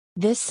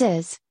This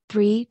is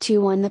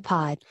 321 The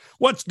Pod.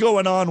 What's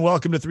going on?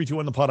 Welcome to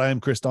 321 The Pod. I am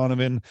Chris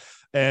Donovan,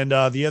 and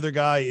the other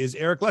guy is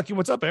Eric Lucky.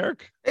 What's up,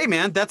 Eric? Hey,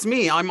 man, that's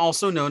me. I'm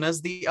also known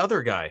as the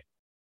other guy.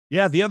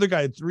 Yeah, the other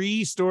guy.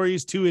 3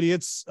 stories, 2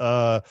 idiots.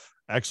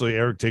 Actually,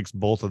 Eric takes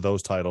both of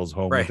those titles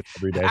home with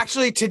every day.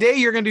 Actually, today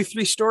you're going to do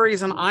 3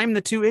 stories, and I'm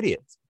the 2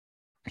 idiots.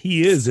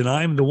 He is, and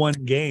I'm the one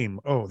game.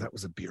 Oh, that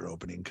was a beer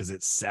opening because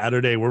it's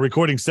Saturday. We're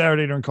recording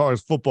Saturday during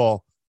college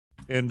football.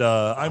 And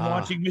I'm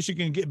watching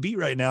Michigan get beat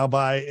right now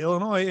by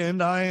Illinois,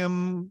 and I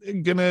am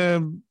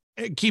gonna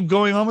keep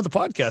going on with the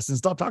podcast and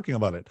stop talking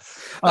about it.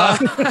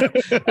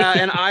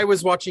 And I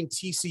was watching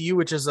TCU,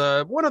 which is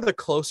one of the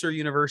closer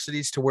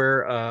universities to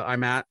where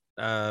I'm at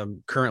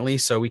currently.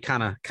 So we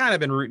kind of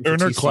been rooting for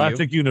Turner TCU.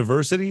 Classic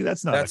University.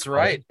 That's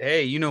right.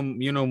 Hey, you know,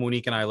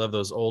 Monique and I love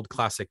those old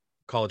classic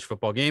college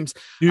football games.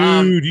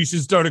 Dude, you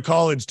should start a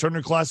college.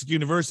 Turner Classic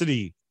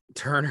University.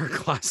 Turner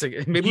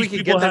Classic. Maybe we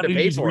could get them to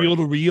pay for reel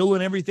to reel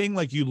and everything.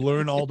 Like you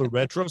learn all the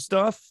retro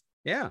stuff.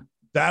 Yeah,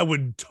 that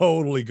would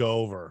totally go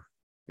over.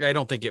 I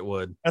don't think it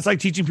would. That's like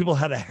teaching people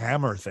how to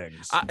hammer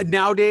things.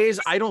 Nowadays,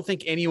 I don't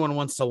think anyone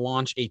wants to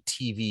launch a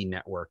TV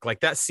network.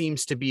 Like that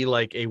seems to be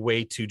like a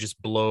way to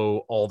just blow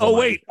all the money.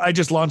 Wait, I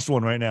just launched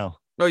one right now.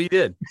 Oh, you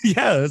did?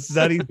 Yeah, it's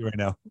that easy right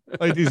now.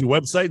 All you need is a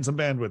website and some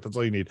bandwidth. That's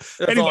all you need.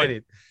 That's all I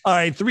need. All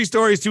right, 3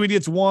 stories, 2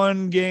 idiots,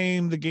 1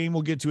 game. The game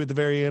we'll get to at the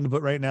very end,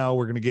 but right now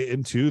we're going to get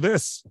into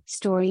this.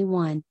 Story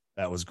 1.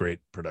 That was great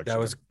production.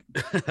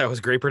 That was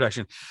great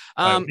production.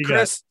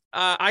 Chris,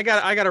 I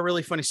got a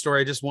really funny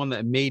story, just one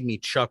that made me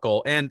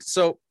chuckle. And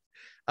so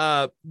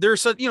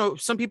there's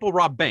some people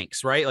rob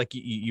banks, right? Like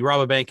you rob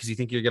a bank because you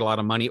think you get a lot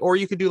of money, or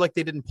you could do like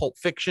they did in Pulp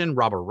Fiction,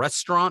 rob a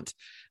restaurant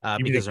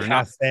because they're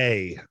not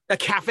a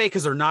cafe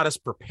because they're not as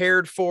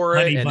prepared for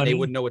it, and they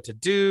wouldn't know what to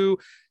do.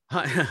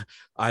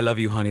 I love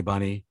you, honey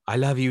bunny. I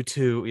love you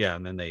too. Yeah,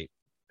 and then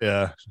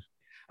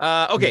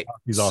okay.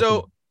 He's so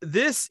awesome.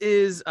 This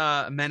is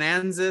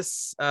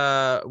Manassas,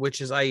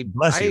 which is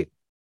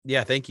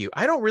yeah, thank you.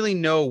 I don't really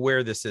know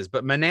where this is,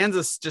 but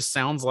Manassas just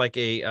sounds like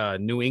a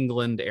New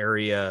England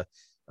area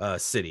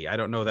city. I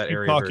don't know that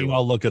area. Talking, well.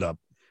 I'll look it up.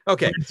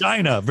 Okay,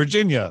 Virginia.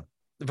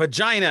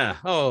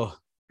 Oh,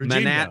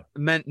 Virginia.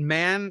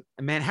 Man.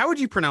 How would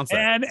you pronounce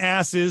that?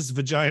 Manasses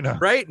vagina.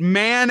 Right,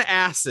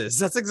 Manasses.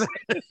 That's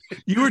exactly.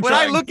 You were when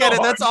I look at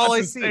it, that's all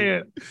I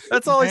see.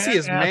 That's all I see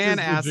is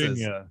Manasses.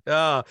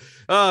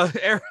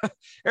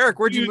 Eric,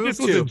 where'd you move this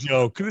to? Was a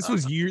joke. This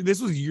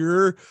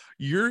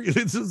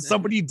was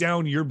somebody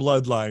down your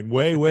bloodline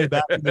way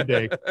back in the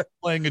day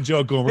playing a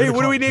joke. Hey,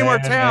 what do we name our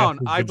town?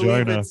 I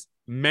believe it's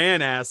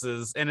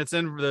Manasses, and it's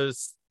in the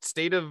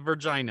state of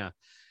Virginia.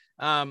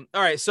 All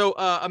right. So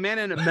a man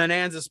in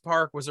Manassas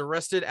Park was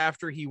arrested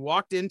after he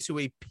walked into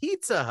a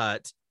Pizza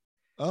Hut.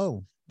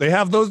 Oh, they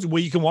have those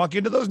where you can walk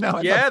into those now.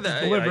 Yeah, they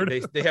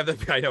have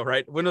the. I know,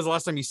 right? When was the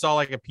last time you saw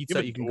like a pizza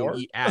Hut you can go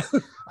eat at?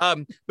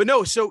 But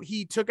no. So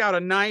he took out a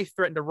knife,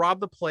 threatened to rob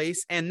the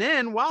place, and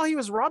then while he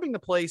was robbing the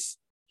place,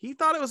 he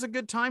thought it was a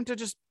good time to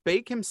just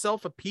bake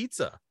himself a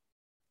pizza.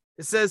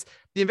 It says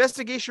the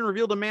investigation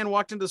revealed a man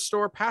walked into the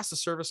store past the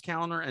service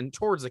counter and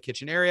towards the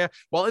kitchen area.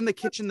 While in the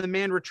kitchen, the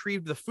man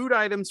retrieved the food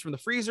items from the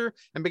freezer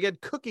and began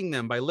cooking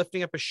them by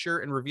lifting up his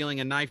shirt and revealing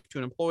a knife to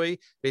an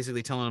employee,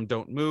 basically telling him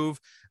don't move.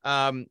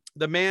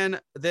 The man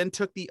then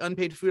took the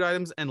unpaid food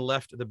items and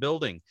left the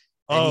building.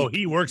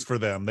 He works for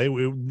them. They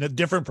were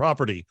different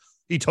property.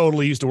 He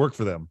totally used to work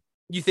for them.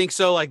 You think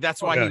so? Like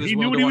that's why he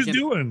knew what he was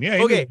doing.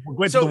 Yeah. Okay.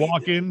 Went to the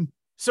walk-in.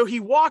 So he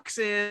walks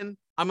in.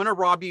 I'm going to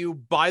rob you.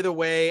 By the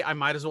way, I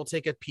might as well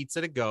take a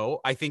pizza to go.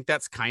 I think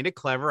that's kind of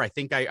clever. I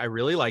think I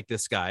really like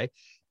this guy.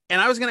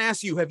 And I was going to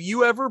ask you, have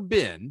you ever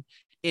been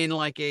in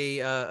like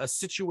a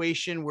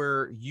situation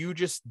where you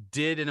just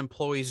did an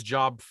employee's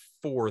job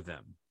for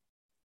them?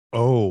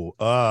 I'll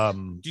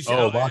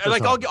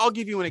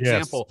give you an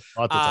example.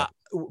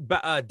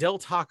 Del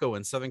Taco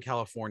in Southern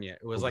California.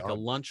 It was a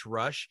lunch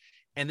rush.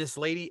 And this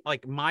lady,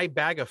 like my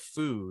bag of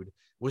food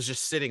was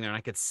just sitting there and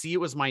I could see it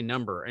was my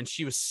number. And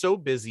she was so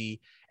busy.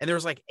 And there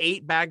was like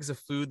 8 bags of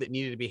food that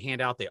needed to be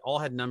handed out. They all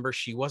had numbers.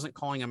 She wasn't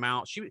calling them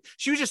out. She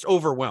was just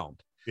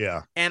overwhelmed.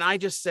 Yeah. And I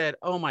just said,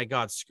 oh my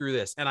God, screw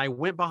this. And I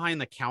went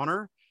behind the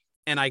counter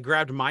and I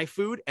grabbed my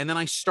food. And then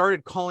I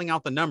started calling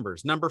out the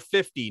numbers, number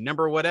 50,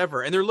 number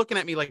whatever. And they're looking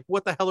at me like,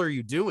 what the hell are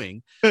you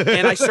doing?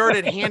 And I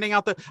started handing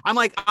out I'm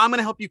like, I'm going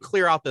to help you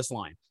clear out this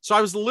line. So I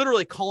was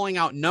literally calling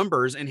out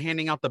numbers and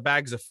handing out the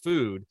bags of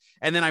food.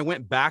 And then I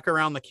went back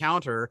around the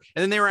counter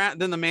and then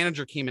then the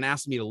manager came and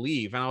asked me to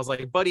leave. And I was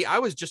like, buddy, I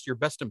was just your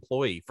best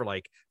employee for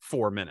like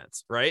 4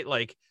 minutes, right?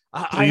 Like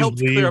I helped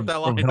clear up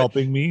that line.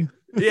 Helping me.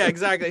 Yeah,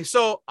 exactly.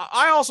 So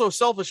I also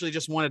selfishly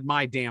just wanted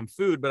my damn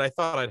food, but I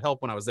thought I'd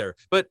help when I was there.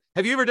 But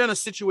have you ever done a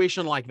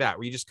situation like that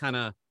where you just kind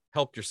of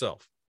helped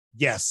yourself?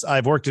 Yes.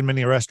 I've worked in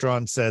many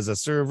restaurants as a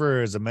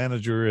server, as a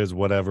manager, as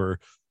whatever.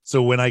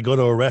 So when I go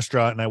to a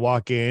restaurant and I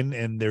walk in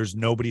and there's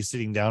nobody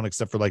sitting down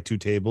except for like 2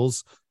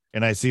 tables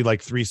and I see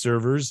like 3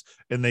 servers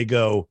and they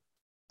go,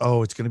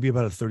 oh, it's going to be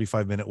about a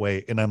 35-minute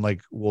wait. And I'm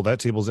like, well, that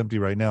table's empty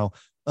right now.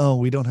 oh,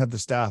 we don't have the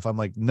staff. I'm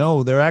like,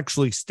 no, they're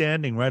actually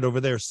standing right over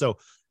there. So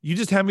you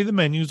just hand me the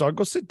menus. I'll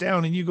go sit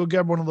down and you go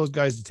grab one of those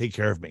guys to take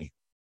care of me.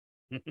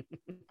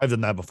 I've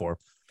done that before.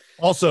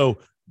 Also,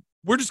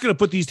 we're just going to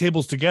put these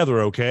tables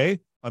together. Okay.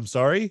 I'm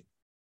sorry.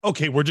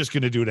 Okay. We're just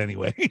going to do it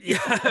anyway.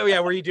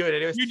 Yeah. Where you do it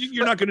anyways.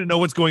 You're not going to know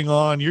what's going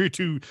on. You're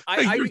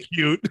you're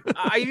cute.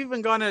 I've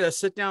even gone at a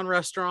sit down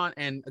restaurant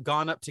and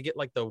gone up to get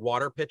like the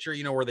water pitcher,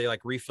 you know, where they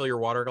like refill your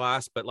water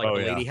glass, but like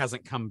the lady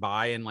hasn't come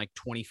by in like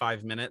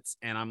 25 minutes.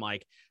 And I'm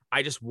like,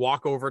 I just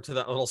walk over to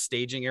that little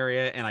staging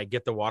area and I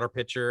get the water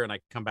pitcher and I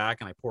come back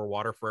and I pour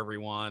water for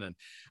everyone. And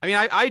I mean,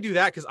 I do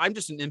that because I'm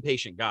just an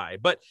impatient guy,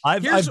 but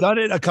I've done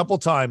it a couple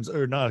times,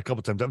 or not a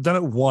couple times. I've done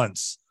it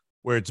once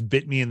where it's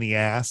bit me in the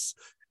ass.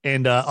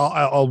 And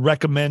I'll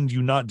recommend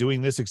you not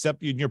doing this,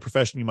 except in your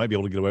profession, you might be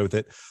able to get away with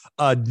it.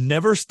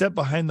 Never step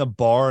behind the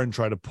bar and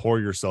try to pour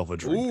yourself a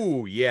drink.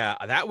 Ooh, yeah,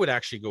 that would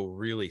actually go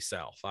really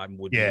south.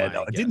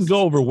 It didn't go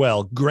over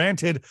well.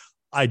 Granted,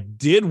 I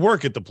did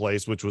work at the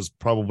place, which was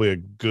probably a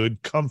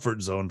good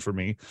comfort zone for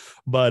me.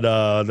 But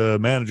the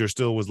manager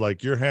still was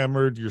like, you're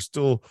hammered. You're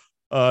still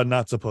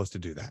not supposed to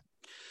do that.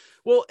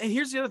 Well, and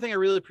here's the other thing I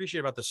really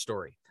appreciate about this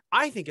story.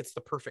 I think it's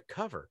the perfect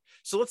cover.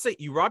 So let's say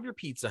you rob your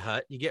Pizza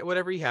Hut, you get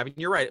whatever you have. And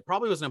you're right. It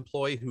probably was an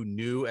employee who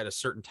knew at a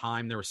certain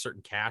time there was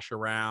certain cash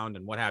around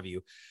and what have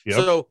you. Yep.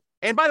 So,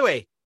 and by the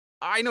way,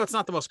 I know it's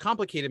not the most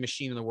complicated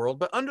machine in the world,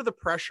 but under the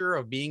pressure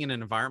of being in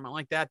an environment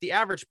like that, the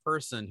average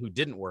person who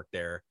didn't work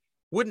there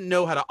wouldn't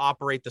know how to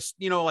operate this,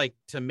 you know, like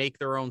to make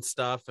their own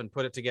stuff and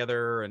put it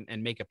together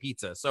and make a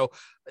pizza. So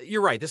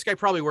you're right. This guy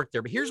probably worked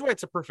there, but here's why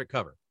it's a perfect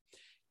cover.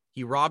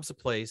 He robs a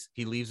place.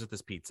 He leaves with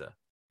his pizza.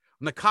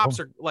 When the cops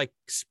are like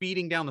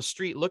speeding down the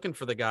street looking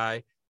for the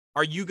guy,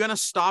 are you going to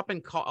stop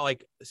and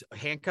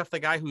handcuff the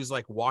guy who's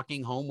like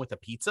walking home with a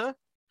pizza?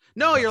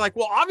 No, you're like,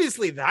 well,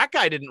 obviously that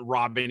guy didn't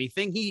rob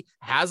anything. He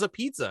has a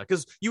pizza,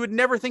 because you would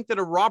never think that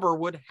a robber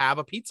would have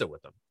a pizza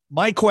with him.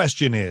 My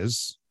question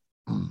is,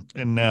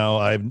 and now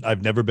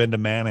I've never been to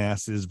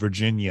Manassas,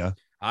 Virginia.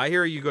 I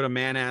hear you go to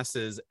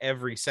Manassas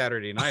every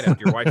Saturday night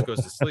after your wife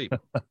goes to sleep.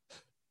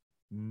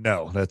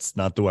 No, that's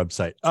not the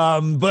website.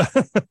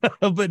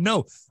 But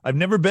no, I've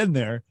never been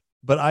there,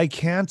 but I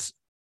can't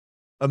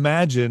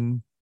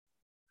imagine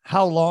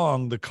how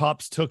long the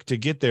cops took to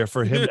get there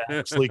for him to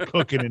actually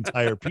cook an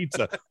entire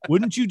pizza.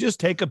 Wouldn't you just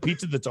take a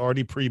pizza that's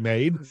already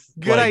pre-made?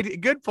 Good idea.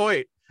 Good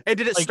point. And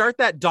did it start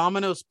that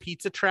Domino's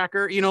pizza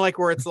tracker? You know, like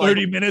where it's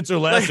 30 minutes or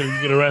less, or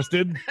you get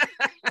arrested.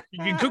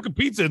 You can cook a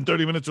pizza in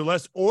 30 minutes or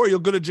less, or you'll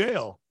go to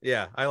jail.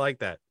 Yeah, I like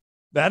that.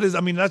 That is,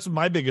 I mean, that's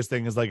my biggest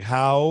thing is like,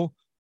 how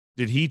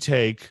did he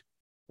take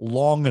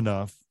long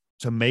enough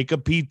to make a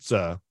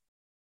pizza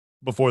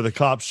before the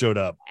cops showed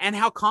up? And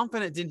how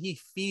confident did he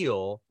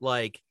feel?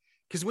 Like,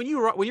 because when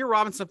you're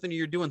robbing something, or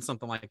you're doing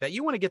something like that,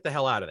 you want to get the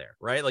hell out of there,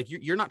 right? Like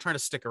you're not trying to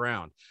stick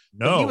around.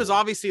 No, but he was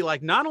obviously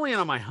like, not only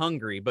am I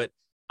hungry, but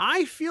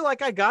I feel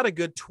like I got a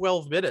good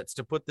 12 minutes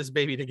to put this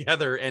baby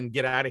together and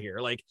get out of here.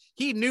 Like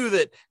he knew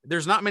that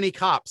there's not many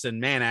cops in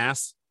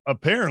Manassas.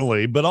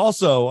 Apparently, but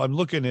also I'm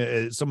looking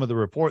at some of the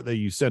report that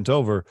you sent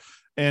over,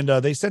 and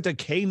they sent a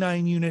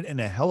K9 unit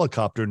and a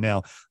helicopter.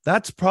 Now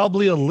that's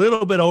probably a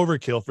little bit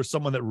overkill for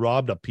someone that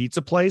robbed a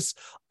pizza place.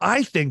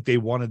 I think they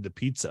wanted the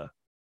pizza.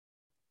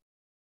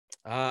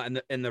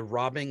 And the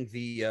robbing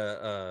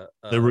they're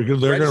going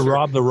to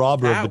rob the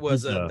robber. That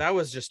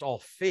was just all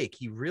fake.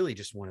 He really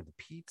just wanted the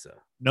pizza.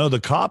 No, the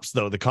cops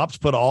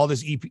put all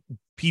this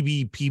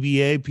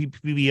PBR,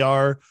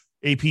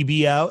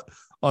 APB out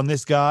on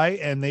this guy,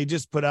 and they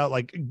just put out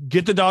like,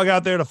 get the dog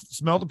out there to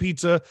smell the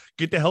pizza,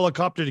 get the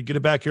helicopter to get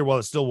it back here while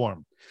it's still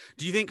warm.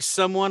 Do you think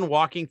someone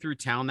walking through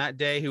town that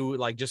day who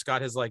like just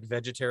got his like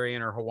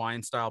vegetarian or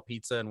Hawaiian style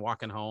pizza and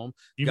walking home?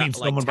 You mean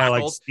someone by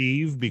like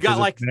Steve because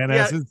of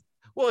Manassas?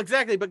 Well,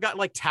 exactly, but got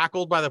like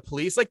tackled by the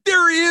police. Like,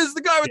 there he is, the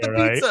guy with the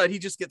pizza. And he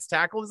just gets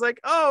tackled. He's like,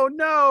 oh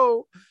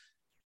no.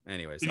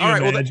 Anyways, all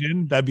right.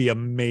 Imagine? That'd be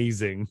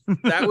amazing.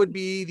 That would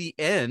be the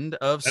end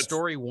of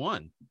story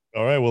 1.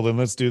 All right, well then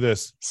let's do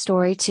this.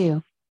 Story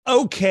 2.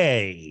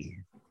 Okay,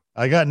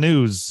 I got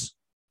news.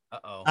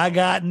 I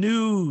got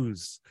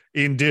news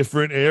in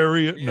different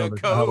areas. Yeah, no,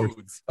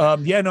 codes.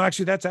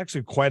 Actually, that's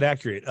actually quite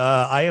accurate.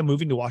 I am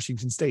moving to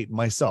Washington State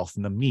myself,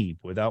 me,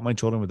 without my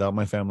children, without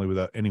my family,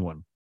 without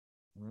anyone.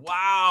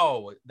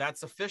 Wow,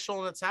 that's official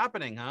and it's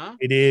happening, huh?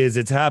 It is.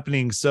 It's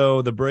happening.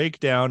 So the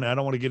breakdown, I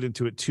don't want to get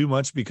into it too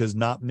much because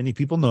not many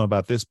people know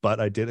about this, but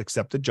I did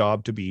accept a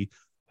job to be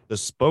the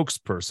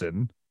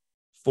spokesperson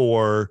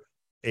for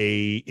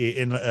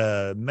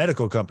a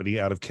medical company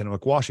out of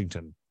Kennewick,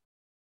 Washington.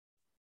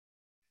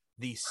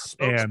 The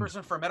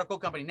spokesperson for a medical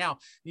company. Now,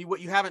 what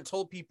you haven't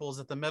told people is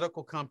that the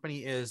medical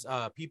company is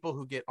people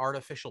who get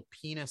artificial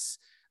penis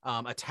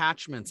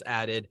attachments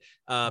added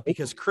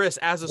because Chris,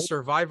 as a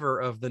survivor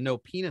of the no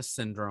penis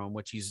syndrome,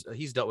 which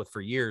he's dealt with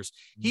for years,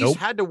 he's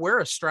had to wear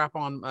a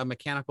strap-on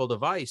mechanical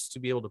device to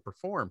be able to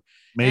perform.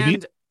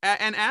 Maybe.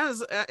 And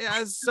as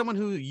someone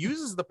who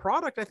uses the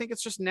product, I think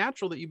it's just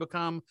natural that you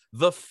become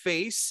the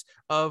face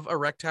of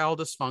erectile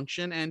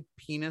dysfunction and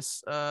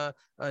penis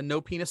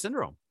no penis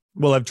syndrome.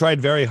 Well, I've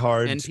tried very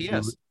hard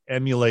NPS. to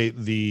emulate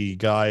the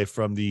guy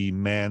from the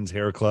Man's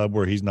Hair Club,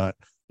 where he's not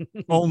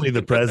only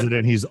the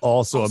president, he's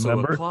also a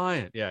member.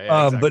 Client. Yeah,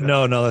 exactly. But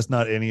no, that's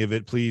not any of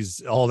it.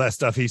 Please, all that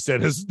stuff he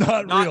said is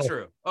not real.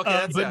 True. Okay,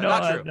 that's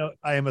not true. No,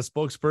 I am a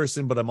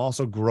spokesperson, but I'm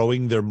also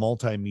growing their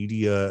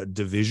multimedia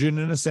division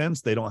in a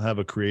sense. They don't have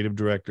a creative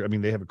director. I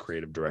mean, they have a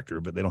creative director,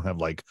 but they don't have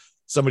like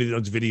somebody that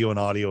does video and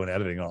audio and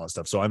editing and all that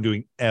stuff. So I'm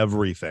doing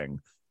everything.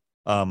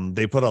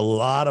 They put a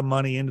lot of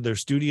money into their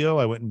studio.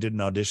 I went and did an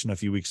audition a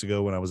few weeks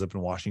ago when I was up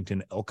in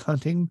Washington elk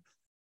hunting,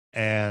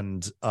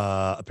 and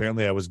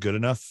apparently I was good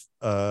enough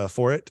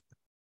for it.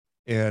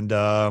 And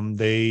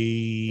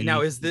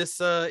now, is this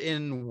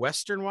in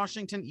Western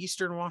Washington,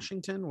 Eastern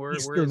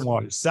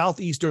Washington?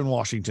 Southeastern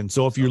Washington.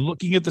 So if you're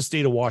looking at the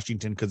state of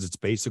Washington, because it's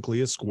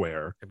basically a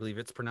square, I believe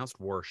it's pronounced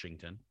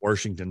Washington.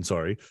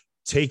 Sorry.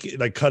 Take it,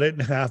 like cut it in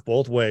half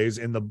both ways.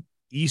 In the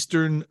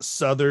eastern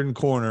southern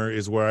corner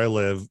is where I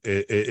live.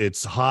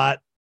 It's hot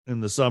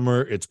in the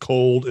summer. It's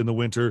cold in the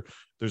winter.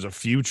 There's a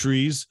few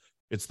trees.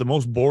 It's the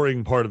most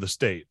boring part of the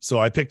state. So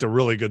I picked a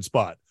really good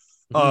spot.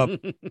 But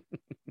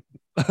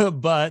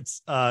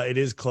it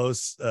is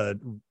close,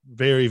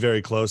 very,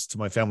 very close to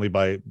my family.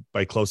 By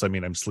close, I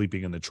mean I'm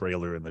sleeping in the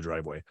trailer in the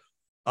driveway.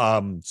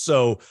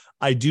 So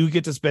I do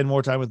get to spend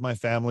more time with my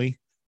family.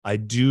 I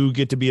do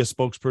get to be a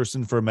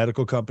spokesperson for a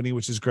medical company,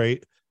 which is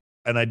great.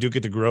 And I do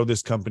get to grow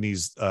this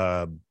company's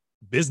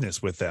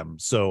business with them.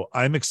 So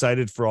I'm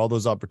excited for all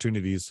those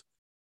opportunities.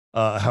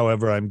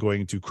 However, I'm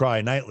going to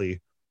cry nightly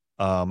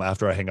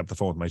after I hang up the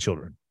phone with my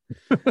children.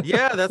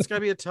 Yeah, that's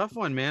gotta be a tough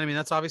one, man. I mean,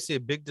 that's obviously a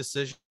big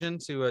decision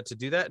to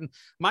do that. And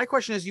my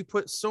question is, you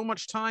put so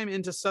much time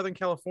into Southern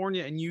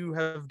California and you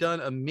have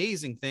done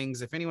amazing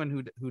things. If anyone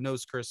who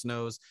knows Chris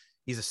knows,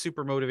 he's a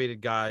super motivated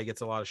guy,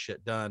 gets a lot of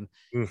shit done.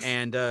 Oof.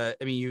 And I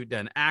mean, you've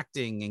done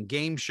acting and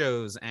game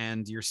shows,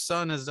 and your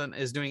son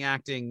is doing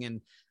acting,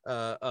 and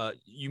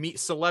you meet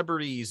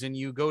celebrities, and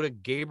you go to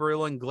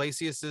Gabriel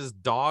Iglesias's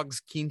dog's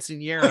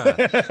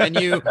quinceañera, and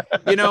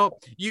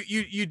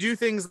you do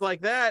things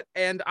like that.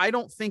 And I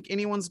don't think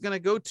anyone's gonna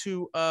go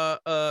to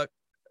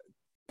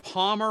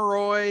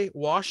Pomeroy,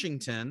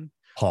 Washington,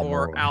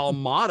 or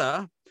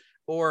Almada,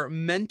 or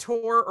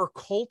Mentor, or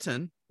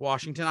Colton,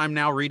 Washington. I'm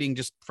now reading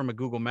just from a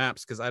Google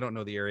Maps because I don't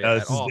know the area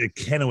at all.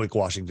 Kennewick,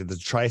 Washington, the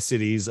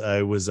Tri-Cities.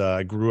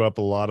 I grew up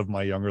a lot of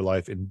my younger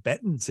life in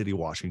Benton City,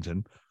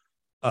 Washington.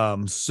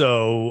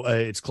 So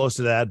it's close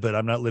to that, but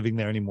I'm not living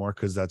there anymore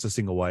because that's a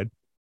single wide.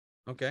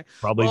 Okay,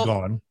 probably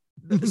gone.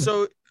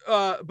 So,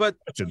 but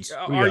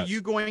are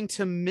you going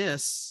to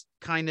miss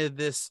kind of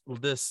this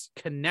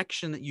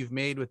connection that you've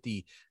made with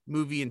the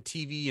movie and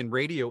TV and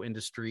radio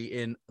industry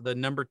in the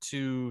number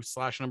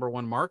 2/number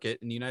 1 market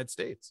in the United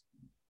States?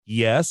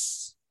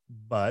 Yes,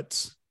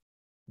 but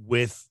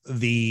with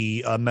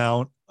the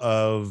amount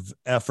of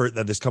effort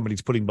that this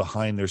company's putting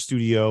behind their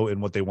studio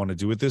and what they want to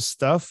do with this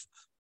stuff,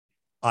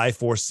 I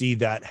foresee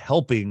that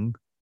helping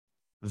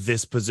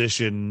this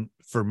position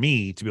for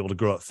me to be able to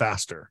grow it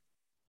faster.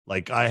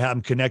 Like I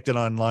am connected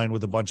online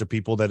with a bunch of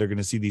people that are going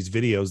to see these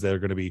videos that are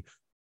going to be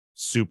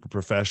super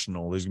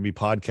professional. There's going to be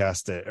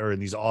podcasts that are in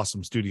these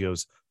awesome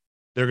studios.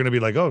 They're going to be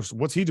like, oh, so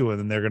what's he doing?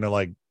 And they're going to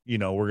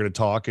we're going to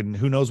talk, and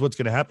who knows what's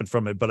going to happen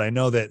from it. But I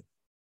know that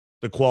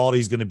the quality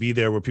is going to be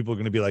there where people are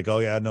going to be like, oh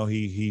yeah, no,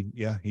 he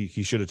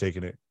should have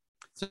taken it.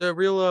 It's a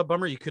real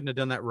bummer you couldn't have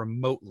done that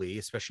remotely,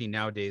 especially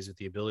nowadays with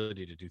the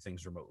ability to do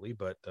things remotely.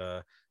 But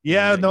you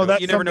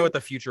never know what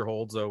the future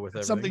holds though.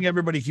 With something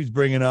everybody keeps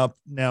bringing up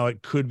now,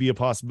 it could be a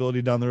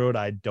possibility down the road.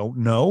 I don't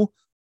know.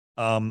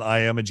 I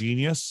am a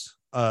genius.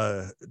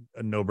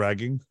 No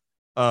bragging.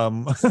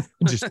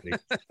 Just kidding.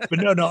 But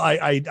no,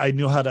 I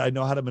know how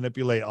to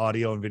manipulate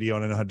audio and video,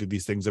 and I know how to do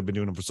these things. I've been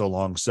doing them for so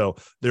long. So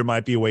there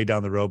might be a way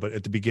down the road, but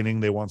at the beginning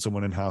they want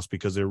someone in house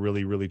because they're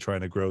really, really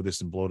trying to grow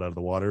this and blow it out of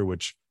the water,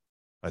 which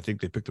I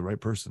think they picked the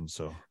right person.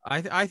 So I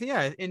think,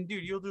 yeah. And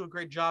dude, you'll do a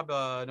great job,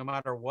 no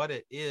matter what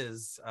it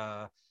is.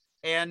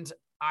 And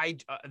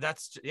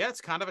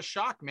it's kind of a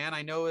shock, man.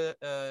 I know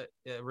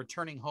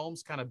returning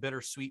home's kind of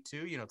bittersweet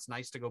too. It's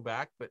nice to go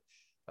back, but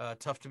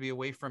tough to be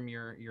away from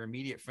your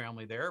immediate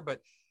family there.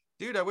 But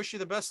dude, I wish you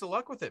the best of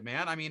luck with it,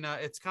 man. I mean,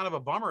 it's kind of a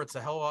bummer. It's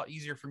a hell of a lot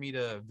easier for me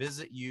to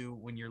visit you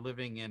when you're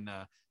living in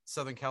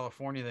Southern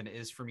California than it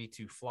is for me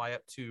to fly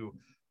up to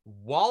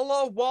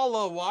Walla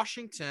Walla,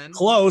 Washington.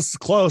 Close.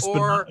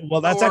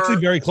 That's actually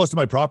very close to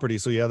my property.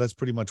 So yeah, that's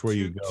pretty much where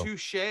you go.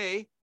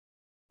 Touche,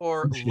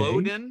 or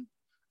Loden,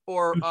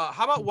 or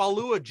how about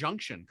Wallua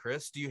Junction,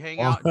 Chris? Do you hang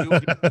out? Do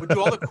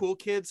all the cool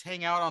kids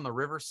hang out on the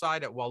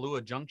riverside at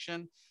Wallua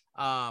Junction?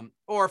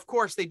 Or of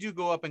course they do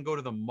go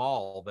to the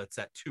mall that's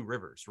at Two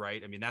Rivers,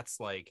 right? I mean, that's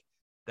kind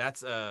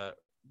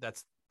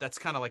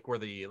of like where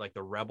the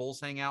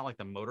rebels hang out, like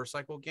the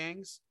motorcycle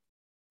gangs.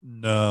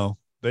 No,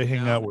 they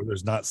hang out where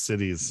there's not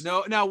cities.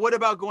 No. Now, what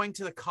about going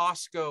to the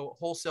Costco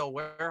wholesale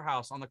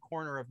warehouse on the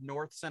corner of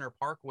North Center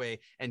Parkway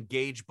and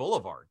Gage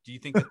Boulevard? Do you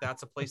think that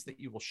that's a place that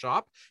you will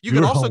shop? You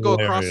could also go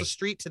across the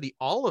street to the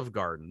Olive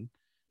Garden.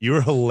 You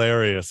were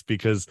hilarious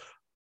because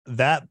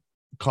that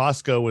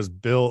Costco was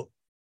built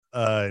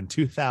in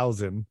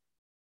 2000,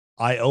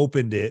 I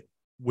opened it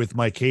with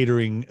my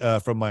catering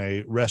from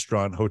my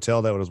restaurant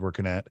hotel that I was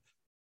working at.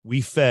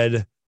 We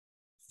fed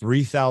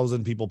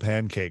 3,000 people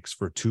pancakes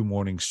for 2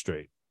 mornings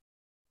straight.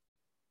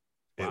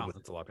 Wow,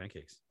 that's a lot of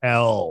pancakes.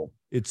 Hell,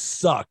 it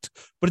sucked,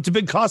 but it's a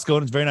big Costco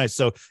and it's very nice.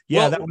 So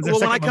yeah, that was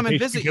when I come and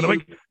visit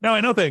you. Now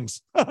I know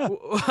things.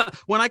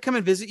 When I come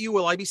and visit you,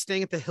 will I be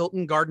staying at the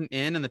Hilton Garden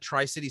Inn in the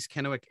Tri-Cities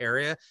Kennewick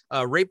area,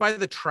 right by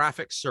the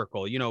traffic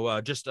circle?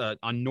 Just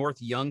on North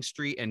Young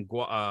Street and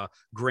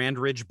Grand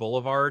Ridge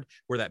Boulevard,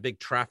 where that big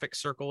traffic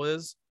circle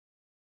is.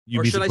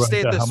 Or should I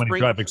stay at the how many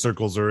traffic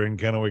circles are in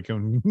Kennewick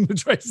and the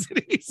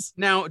Tri-Cities?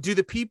 Now, do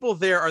the people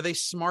there, are they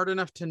smart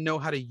enough to know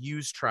how to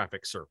use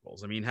traffic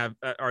circles? I mean,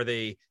 are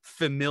they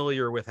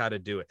familiar with how to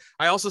do it?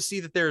 I also see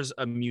that there's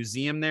a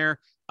museum there.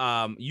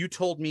 You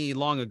told me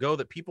long ago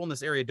that people in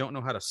this area don't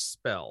know how to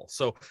spell.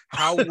 So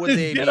how would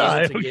they be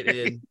able to get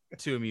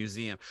into a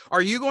museum?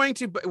 Are you going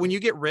to, when you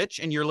get rich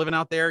and you're living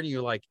out there and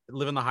you're like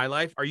living the high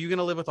life, are you going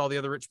to live with all the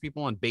other rich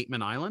people on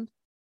Bateman Island?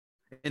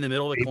 In the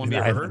middle of the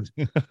Columbia River?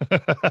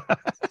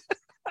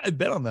 I've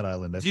been on that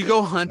island. Do you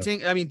go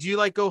hunting? I mean, do you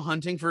like go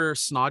hunting for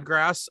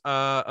snodgrass,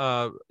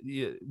 womp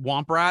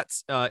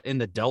rats in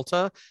the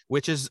Delta,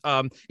 which is,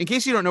 in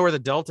case you don't know where the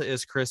Delta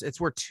is, Chris, it's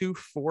where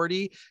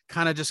 240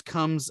 kind of just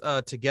comes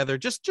together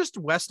just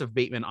west of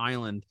Bateman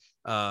Island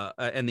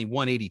and the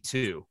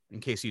 182, in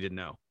case you didn't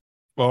know.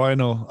 Well, I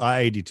know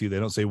I-82. They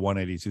don't say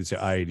 182, they say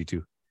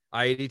I-82.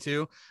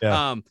 I-82.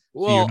 Yeah.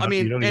 Well, I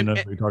mean, and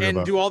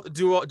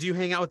do you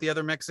hang out with the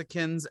other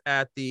Mexicans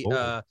at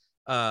the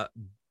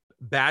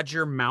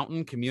Badger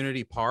Mountain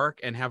Community Park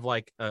and have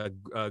like a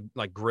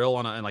grill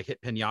on and like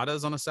hit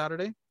piñatas on a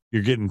Saturday?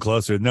 You're getting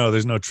closer. No,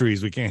 there's no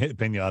trees. We can't hit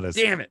piñatas.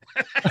 Damn it.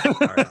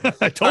 Right.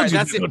 I told you.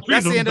 That's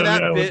the end of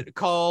that bit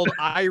called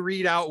I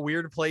Read Out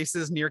Weird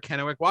Places Near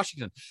Kennewick,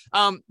 Washington.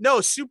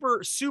 No,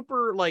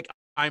 super like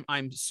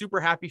I'm super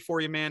happy for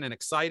you, man, and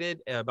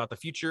excited about the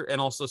future, and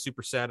also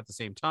super sad at the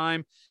same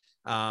time.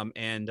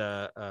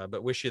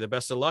 But wish you the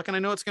best of luck. And I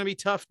know it's going to be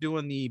tough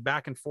doing the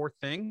back and forth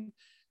thing.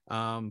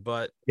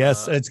 But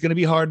yes, it's going to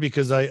be hard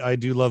because I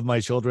do love my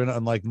children.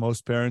 Unlike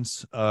most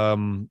parents,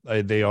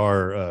 they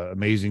are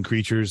amazing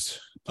creatures.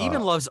 He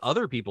even loves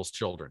other people's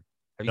children.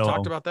 Have you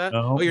talked about that?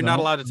 You're not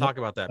allowed to talk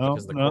about that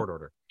because of the court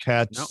order.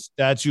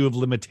 Statute of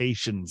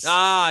limitations.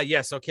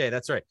 Yes. Okay.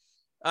 That's right.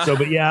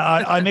 But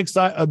yeah, I'm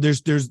excited.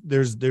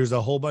 There's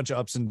a whole bunch of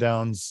ups and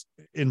downs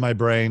in my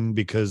brain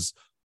because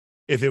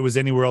if it was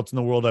anywhere else in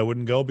the world, I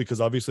wouldn't go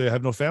because obviously I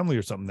have no family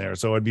or something there.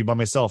 So I'd be by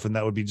myself and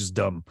that would be just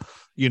dumb,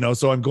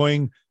 so I'm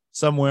going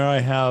somewhere I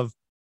have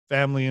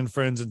family and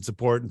friends and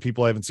support and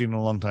people I haven't seen in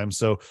a long time.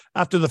 So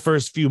after the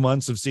first few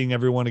months of seeing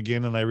everyone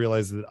again, and I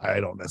realized that I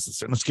don't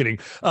necessarily, I'm just kidding.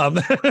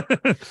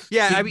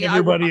 Yeah, I mean,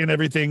 everybody and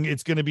everything,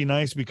 it's going to be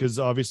nice because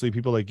obviously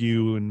people like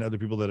you and other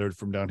people that are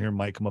from down here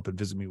might come up and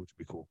visit me, which would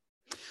be cool.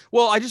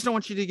 Well, I just don't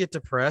want you to get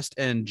depressed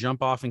and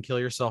jump off and kill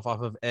yourself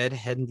off of Ed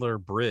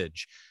Hendler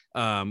Bridge,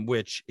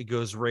 which it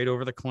goes right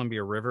over the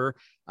Columbia River.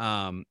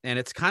 And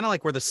it's kind of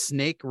like where the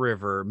Snake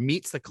River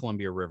meets the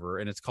Columbia River,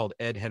 and it's called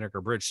Ed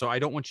Hendler Bridge. So I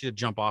don't want you to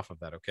jump off of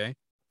that. Okay.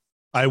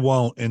 I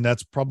won't. And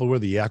that's probably where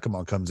the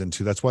Yakima comes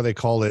into. That's why they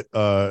call it,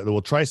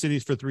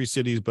 Tri-Cities for 3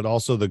 cities, but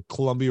also the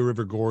Columbia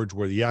River Gorge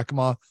where the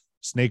Yakima,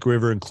 Snake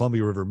River, and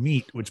Columbia River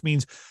meet, which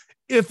means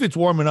if it's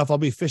warm enough, I'll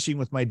be fishing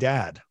with my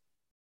dad.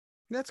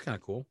 That's kind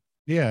of cool.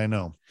 Yeah, I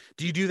know.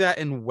 Do you do that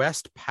in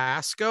West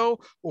Pasco,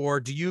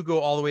 or do you go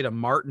all the way to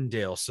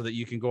Martindale so that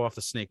you can go off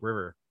the Snake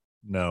River?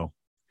 No.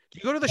 Do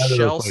you go to the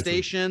Shell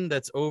station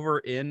that's over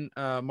in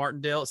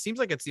Martindale? It seems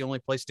like it's the only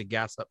place to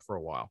gas up for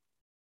a while.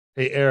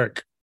 Hey,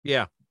 Eric.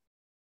 Yeah.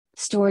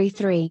 Story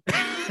 3.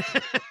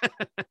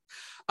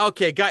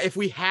 Okay, guy, if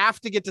we have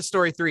to get to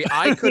story 3,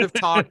 I could have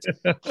talked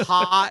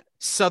hot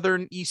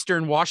Southern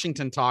Eastern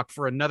Washington talk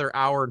for another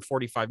hour and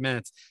 45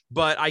 minutes,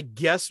 but I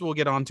guess we'll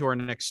get on to our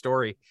next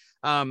story.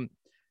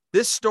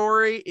 This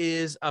story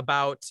is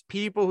about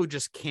people who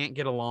just can't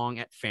get along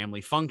at family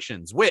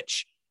functions,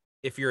 which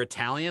if you're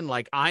Italian,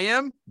 like I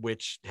am,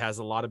 which has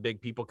a lot of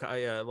people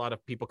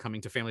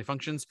coming to family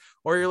functions,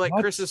 or you're like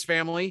Chris's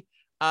family,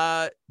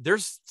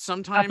 there's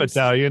sometimes half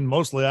Italian,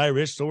 mostly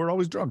Irish, so we're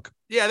always drunk.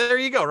 Yeah, there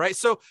you go. Right.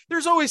 So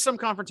there's always some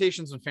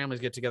confrontations when families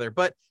get together.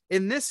 But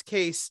in this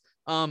case,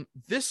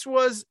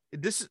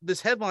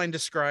 this headline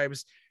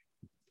describes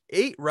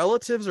 8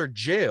 relatives are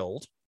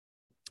jailed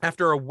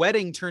after a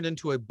wedding turned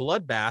into a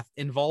bloodbath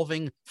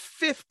involving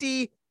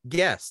 50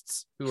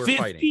 guests who are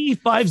fighting. 50.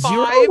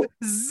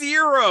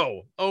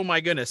 Oh my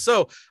goodness.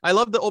 So I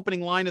love the opening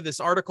line of this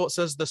article. It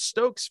says the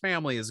Stokes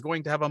family is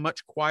going to have a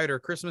much quieter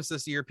Christmas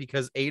this year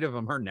because 8 of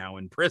them are now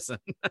in prison.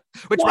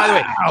 Which, by the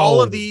way,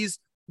 all of these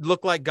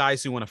look like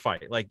guys who want to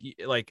fight. Like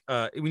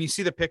when you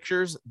see the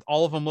pictures,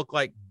 all of them look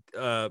like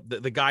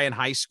the guy in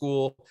high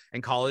school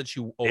and college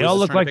who they all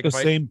look like the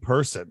same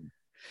person.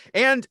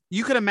 And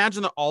you can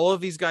imagine that all of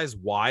these guys'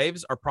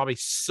 wives are probably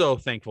so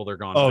thankful they're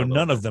gone. Oh,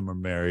 none of them are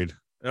married.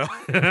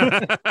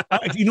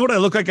 You know what I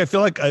look like? I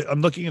feel like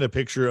I'm looking at a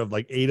picture of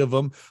like 8 of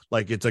them,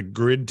 like it's a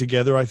grid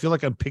together. I feel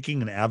like I'm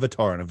picking an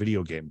avatar in a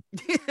video game.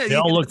 They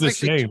all look the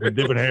same with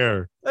different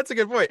hair. That's a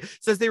good point. It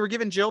says they were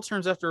given jail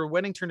terms after a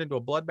wedding turned into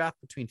a bloodbath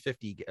between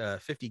 50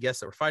 guests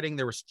that were fighting.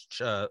 There was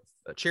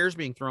chairs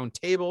being thrown,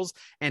 tables,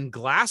 and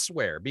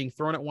glassware being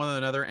thrown at one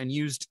another, and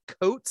used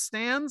coat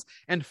stands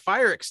and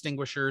fire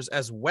extinguishers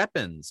as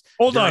weapons.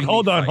 Hold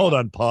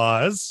on.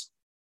 Pause.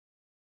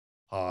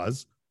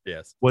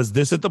 Yes. Was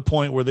this at the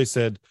point where they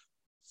said,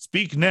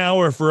 "Speak now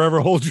or forever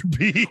hold your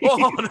peace"?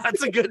 Oh,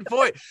 that's a good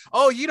point.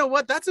 Oh, you know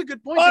what? That's a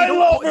good point. I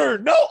love her.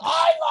 No,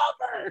 I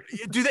love her.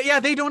 Do they? Yeah,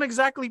 they don't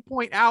exactly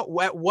point out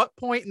at what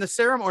point in the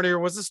ceremony, or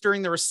was this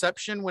during the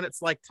reception when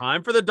it's like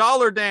time for the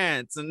dollar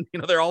dance and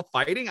they're all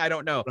fighting? I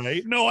don't know.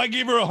 Right? No, I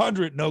gave her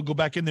 100. No, go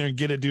back in there and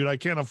get it, dude. I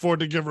can't afford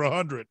to give her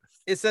 100.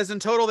 It says in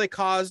total they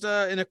caused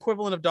an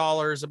equivalent of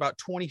dollars, about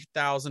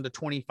 $20,000 to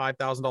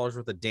 $25,000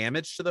 worth of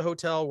damage to the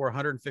hotel, where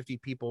 150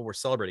 people were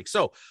celebrating.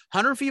 So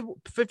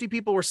 150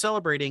 people were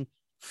celebrating.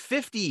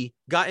 50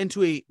 got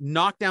into a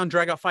knockdown,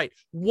 drag-out fight.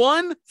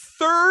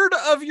 1/3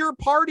 of your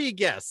party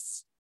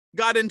guests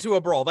got into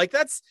a brawl. Like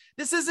this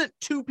isn't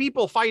 2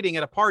 people fighting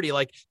at a party,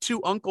 like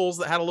 2 uncles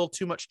that had a little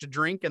too much to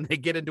drink and they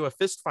get into a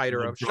fist fight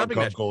or a shoving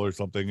match. Uncle or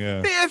something.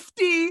 Yeah,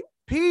 50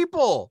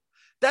 people.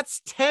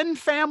 That's 10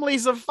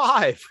 families of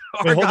 5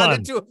 got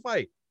into a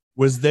fight.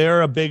 Was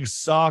there a big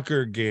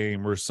soccer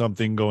game or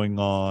something going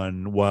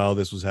on while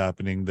this was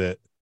happening that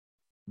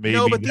maybe?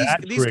 No, but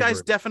these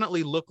guys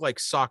definitely look like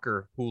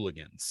soccer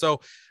hooligans. So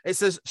it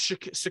says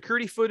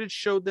security footage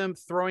showed them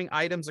throwing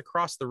items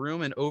across the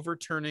room and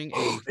overturning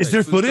Is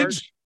there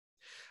footage?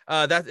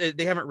 That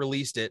they haven't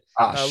released it.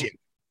 Shit.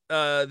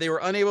 They were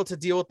unable to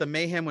deal with the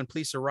mayhem when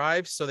police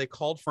arrived, so they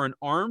called for an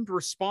armed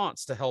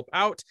response to help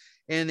out.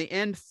 In the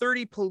end,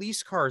 30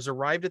 police cars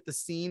arrived at the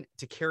scene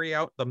to carry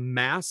out the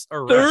mass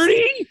arrest.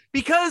 30?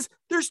 Because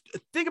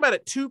think about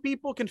it, 2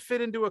 people can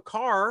fit into a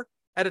car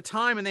at a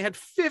time, and they had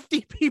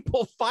 50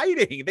 people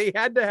fighting. They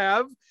had to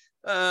have,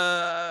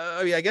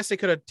 I guess they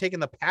could have taken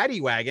the paddy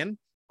wagon.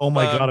 Oh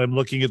my God, I'm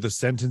looking at the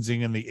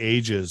sentencing and the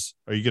ages.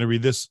 Are you going to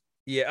read this?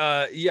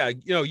 Yeah.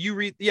 You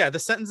read, the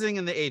sentencing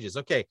and the ages.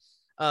 Okay.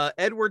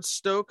 Edward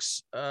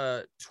Stokes,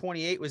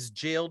 28, was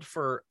jailed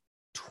for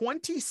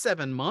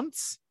 27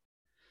 months.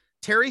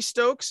 Terry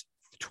Stokes,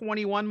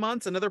 21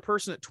 months. Another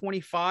person at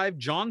 25.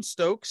 John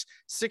Stokes,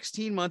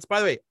 16 months.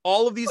 By the way,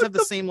 all of these have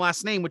the same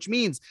last name, which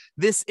means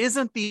this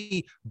isn't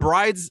the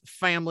bride's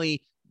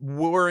family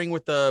warring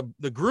with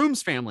the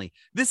groom's family.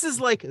 This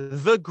is like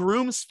the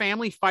groom's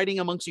family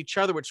fighting amongst each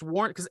other, which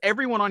warrant, because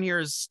everyone on here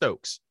is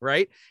Stokes,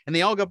 right? And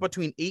they all got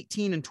between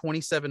 18 and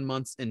 27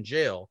 months in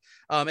jail,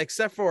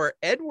 except for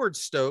Edward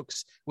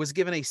Stokes was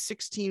given a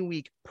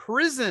 16-week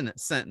prison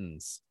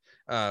sentence,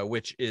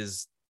 which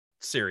is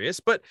serious.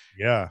 But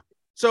yeah,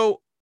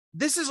 so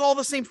this is all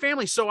the same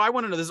family. So I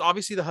want to know, this is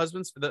obviously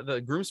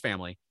the groom's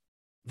family.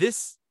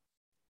 This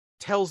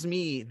tells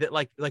me that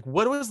like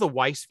what was the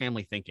Weiss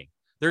family thinking?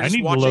 They're just I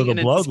need to know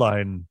the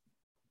bloodline.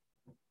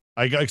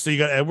 So you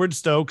got Edward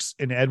Stokes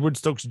and Edward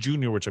Stokes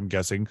Jr., which I'm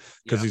guessing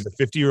because he's a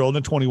 50-year-old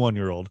and a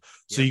 21-year-old.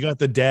 So you got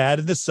the dad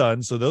and the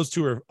son. So those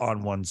 2 are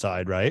on one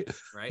side, right?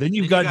 Then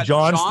you've got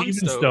John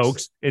Stephen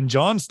Stokes and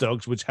John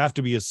Stokes, which have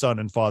to be his son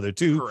and father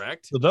too.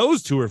 Correct. So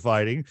those 2 are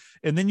fighting.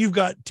 And then you've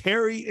got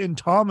Terry and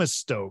Thomas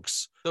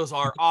Stokes. Those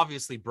are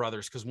obviously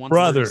brothers because one's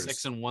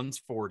 36 and one's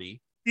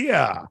 40.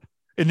 Yeah.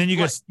 And then you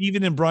got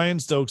Stephen and Brian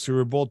Stokes, who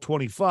are both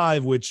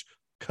 25, which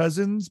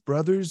cousins,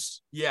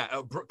 brothers. Yeah,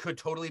 could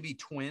totally be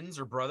twins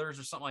or brothers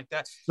or something like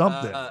that.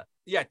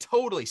 Yeah,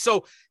 totally.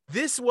 So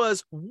this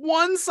was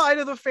one side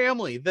of the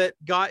family that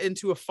got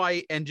into a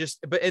fight and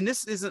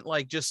this isn't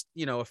like just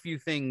a few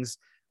things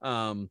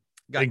got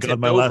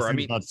tipped over. I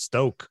mean, not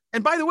Stoke.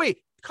 And by the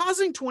way,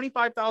 causing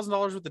 $25,000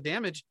 worth of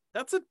damage,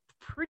 that's a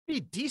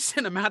pretty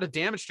decent amount of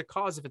damage to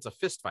cause if it's a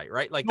fist fight,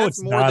 right? Like, no,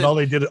 that's more not. All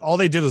they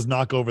did is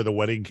knock over the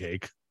wedding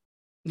cake.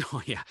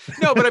 No, yeah,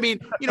 no, but I mean,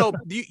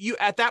 you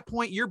at that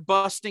point you're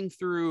busting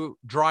through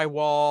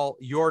drywall,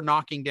 you're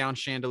knocking down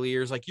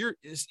chandeliers, like you're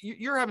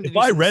having to. If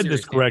I read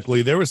this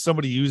correctly, there was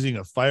somebody using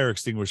a fire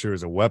extinguisher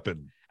as a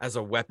weapon.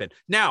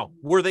 Now,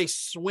 were they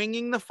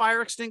swinging the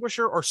fire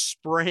extinguisher or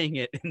spraying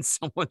it in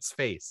someone's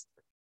face?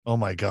 Oh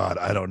my God,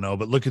 I don't know.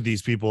 But look at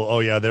these people.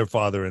 Oh yeah, they're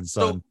father and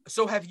son.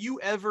 So have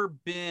you ever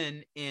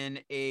been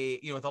in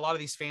with a lot of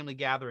these family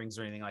gatherings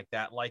or anything like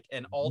that, like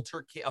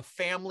a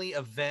family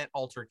event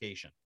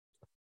altercation?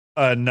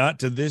 Not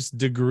to this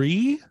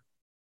degree.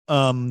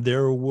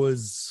 There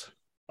was,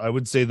 I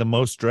would say the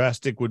most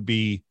drastic would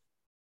be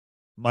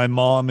my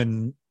mom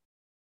and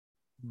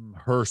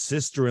her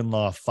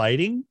sister-in-law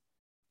fighting,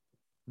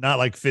 not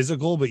like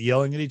physical, but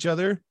yelling at each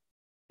other.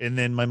 And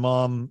then my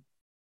mom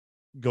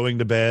going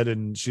to bed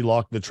and she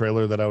locked the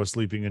trailer that I was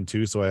sleeping in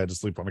too. So I had to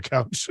sleep on the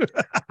couch.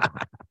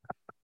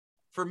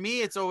 For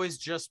me, it's always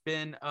just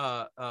been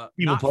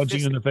people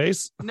punching in the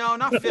face. No,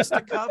 not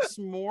fisticuffs,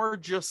 more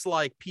just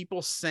like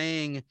people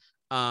saying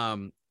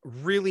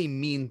really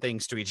mean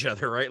things to each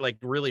other, right? Like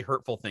really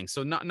hurtful things.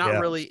 So not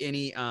really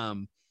any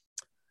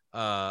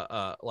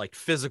like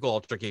physical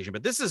altercation,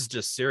 but this is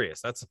just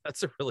serious. That's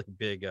a really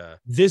big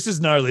This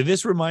is gnarly.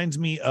 This reminds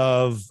me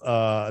of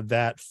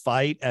that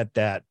fight at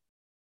that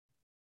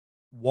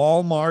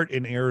Walmart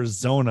in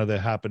Arizona that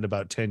happened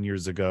about 10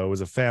 years ago. It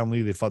was a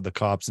family. They fought the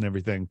cops and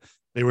everything.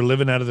 They were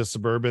living out of the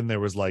Suburban. There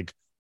was like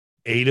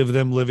 8 of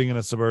them living in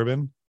a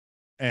Suburban,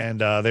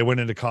 and they went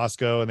into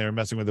Costco and they were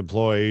messing with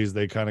employees.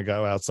 They kind of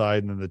got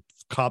outside, and then the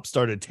cops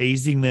started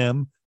tasing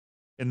them,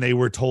 and they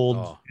were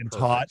told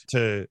taught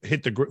to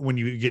hit when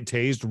you get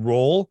tased,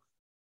 roll,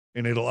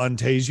 and it'll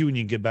untase you and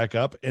you can get back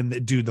up. And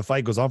the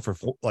fight goes on for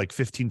like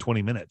 15,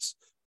 20 minutes.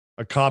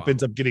 A cop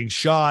ends up getting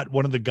shot.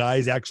 One of the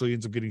guys actually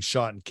ends up getting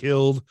shot and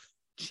killed.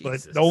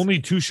 Jesus. But only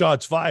 2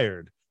 shots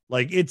fired.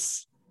 Like,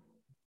 it's,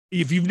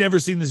 if you've never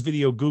seen this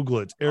video, Google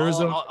it.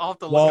 Arizona I'll have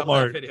to look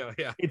Walmart. Up that video.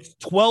 Yeah. It's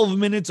 12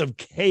 minutes of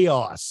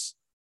chaos.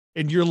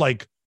 And you're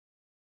like,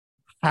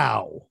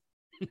 how?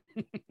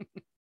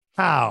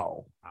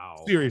 How?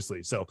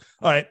 Seriously. So,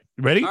 all right,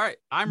 ready? All right,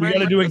 I'm ready. We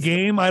got to do a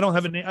game. I don't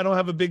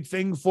have a big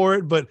thing for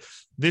it, but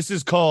this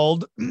is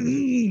called let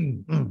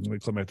me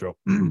clear my throat.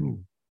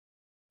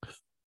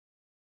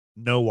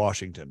 No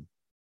Washington.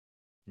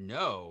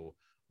 No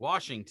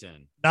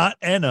Washington. Not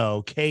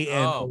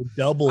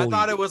NOKNOW. I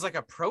thought it was like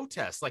a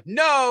protest. Like,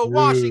 no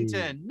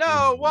Washington.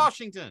 No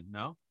Washington.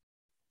 No.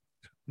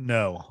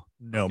 No.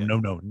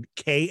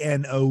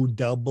 Okay. No.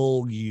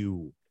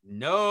 KNOW.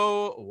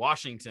 No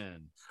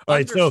Washington. All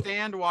right,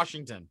 Understand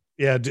Washington.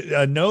 Yeah,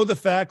 know the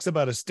facts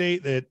about a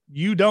state that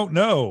you don't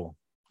know.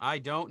 I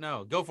don't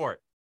know. Go for it.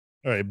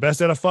 All right,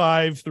 best out of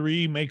 5,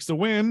 3 makes the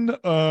win.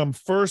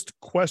 First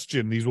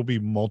question. These will be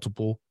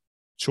multiple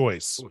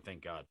choice. Oh,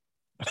 thank God.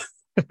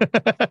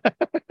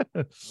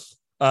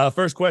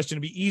 First question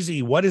to be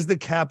easy. What is the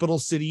capital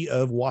city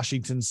of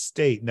Washington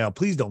State? Now,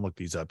 please don't look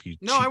these up.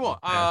 No, I won't.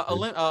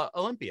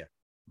 Olympia.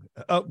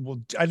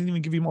 Well, I didn't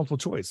even give you multiple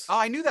choice. Oh,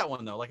 I knew that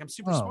one though. Like, I'm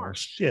super smart.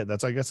 Shit,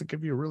 I guess it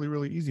could be a really,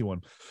 really easy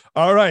one.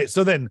 All right,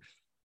 so then,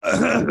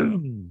 all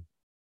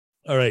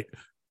right.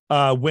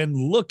 When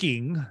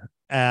looking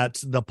at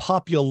the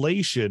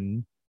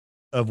population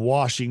of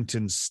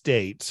Washington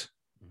State,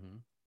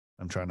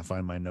 I'm trying to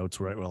find my notes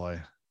right while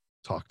I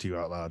talk to you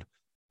out loud.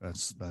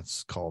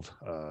 That's called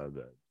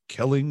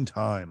killing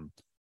time.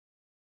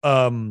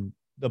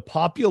 The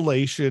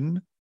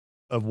population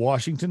of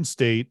Washington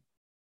State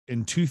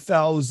in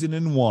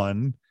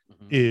 2001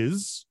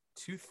 is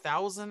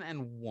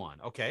 2001.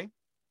 Okay,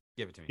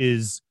 give it to me.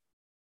 Is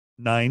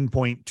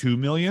 9.2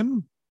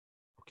 million.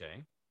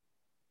 Okay.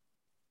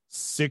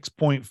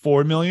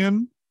 6.4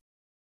 million.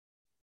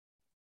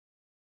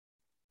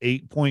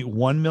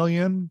 8.1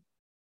 million.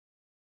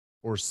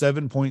 Or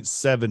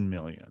 7.7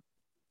 million.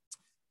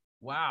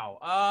 Wow.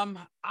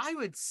 I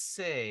would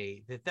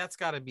say that's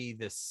got to be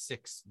the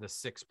 6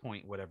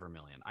 point whatever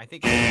million. I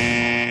think.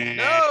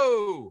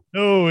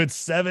 No, it's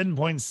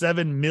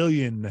 7.7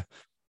 million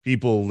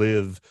people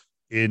live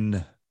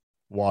in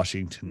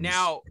Washington.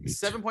 Now,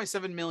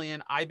 7.7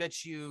 million. I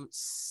bet you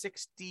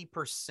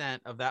 60%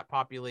 of that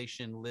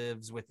population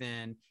lives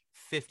within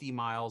 50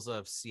 miles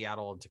of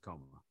Seattle and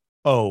Tacoma.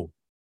 Oh,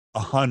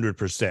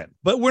 100%.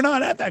 But we're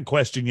not at that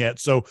question yet.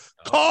 So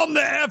calm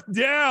the F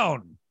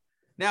down.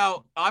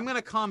 Now, I'm going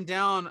to calm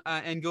down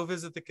and go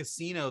visit the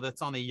casino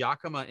that's on the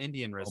Yakima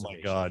Indian Reservation.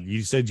 Oh, my God.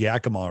 You said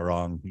Yakima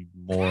wrong, you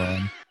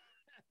moron.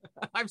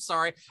 I'm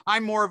sorry.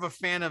 I'm more of a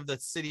fan of the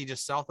city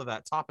just south of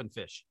that,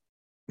 Toppinfish.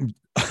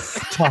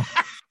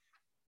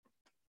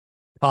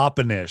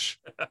 Toppinish.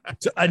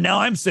 Now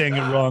I'm saying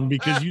it wrong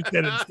because you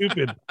said it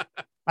stupid.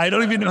 I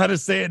don't even know how to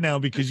say it now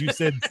because you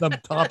said some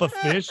top of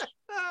fish.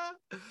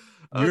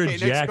 You're a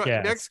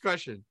jackass. Next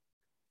question.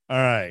 All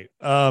right.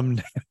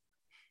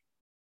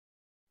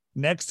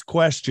 Next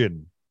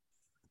question.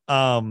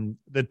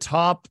 The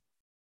top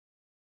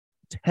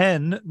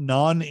 10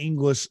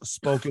 non-English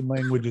spoken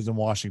languages in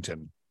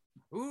Washington.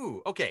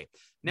 Ooh, okay.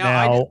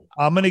 Now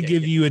I'm going to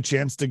give you a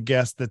chance to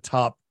guess the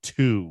top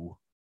 2.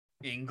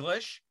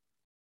 English?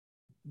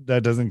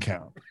 That doesn't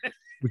count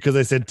because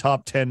I said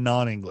top 10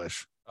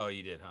 non-English. Oh,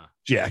 you did, huh?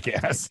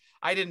 Jackass.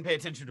 I didn't pay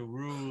attention to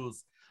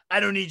rules. I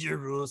don't need your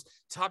rules.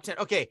 Top 10.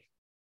 Okay.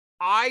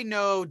 I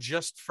know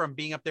just from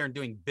being up there and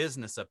doing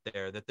business up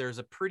there that there's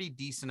a pretty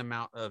decent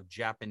amount of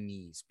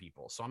Japanese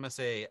people. So I'm going to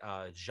say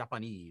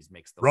Japanese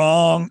makes the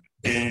wrong.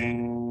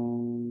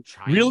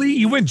 Really?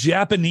 You went Chinese?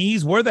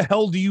 Japanese? Where the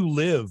hell do you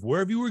live? Where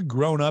have you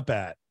grown up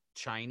at?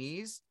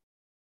 Chinese.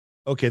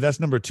 Okay, that's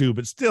number 2,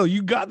 but still,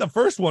 you got the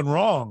first one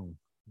wrong.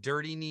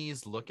 Dirty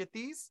knees. Look at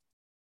these.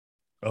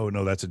 Oh,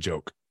 no, that's a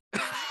joke.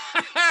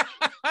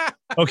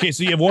 Okay,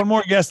 so you have one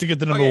more guess to get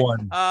the number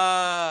 1.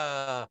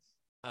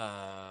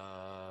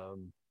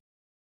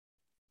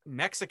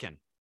 Mexican.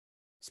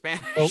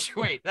 Spanish. Oh.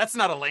 Wait, that's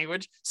not a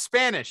language.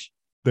 Spanish.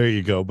 There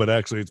you go. But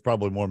actually, it's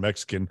probably more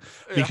Mexican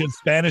because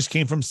Spanish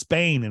came from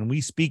Spain, and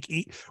we speak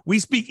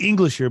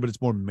English here, but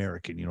it's more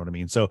American. You know what I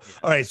mean? So,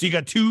 all right. So you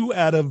got 2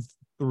 out of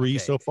 3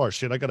 so far.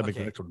 Shit, I got to make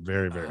the next one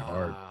very, very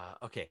hard.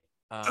 Okay.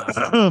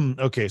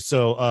 Okay.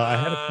 So I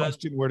had a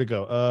question. Where to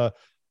go?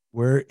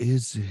 Where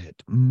is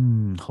it?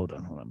 Hold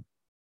on.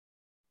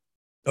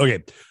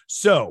 Okay,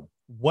 so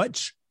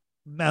which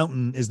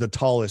mountain is the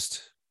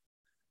tallest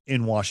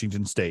in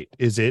Washington State?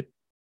 Is it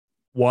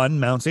 1,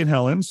 Mount St.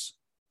 Helens?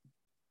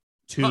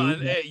 2,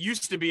 it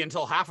used to be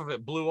until half of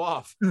it blew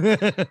off.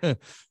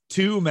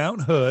 2,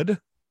 Mount Hood?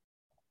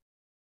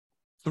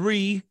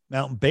 3,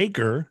 Mount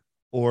Baker?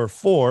 Or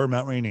 4,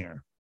 Mount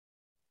Rainier?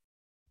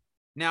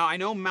 Now, I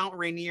know Mount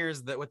Rainier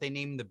is what they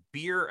named the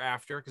beer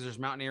after, because there's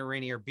Mount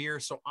Rainier beer.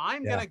 So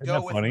I'm going to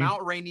go with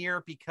Mount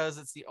Rainier because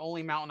it's the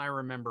only mountain I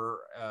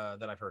remember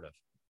that I've heard of.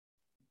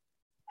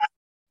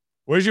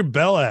 Where's your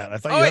bell at? I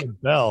thought you had a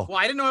bell. Well,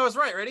 I didn't know I was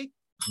right. Ready?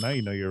 Now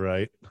you know you're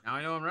right. Now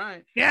I know I'm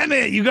right. Damn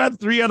it. You got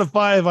 3 out of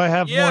 5. I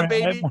have more.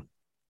 Baby.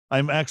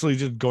 I'm actually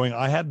just going.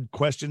 I had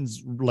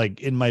questions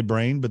like in my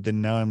brain, but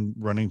then now I'm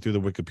running through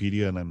the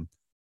Wikipedia and I'm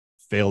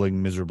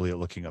failing miserably at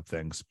looking up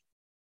things.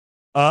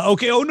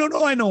 Okay. Oh,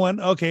 no, I know one.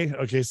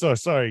 Okay. So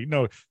sorry.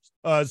 No,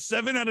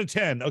 7 out of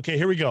 10. Okay,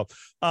 here we go.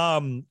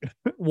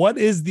 What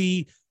is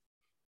the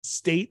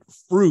state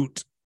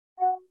fruit?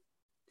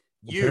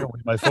 You.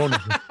 Apparently my phone.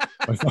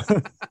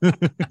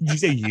 Did you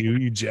say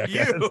you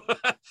jackass? You.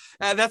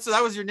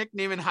 That was your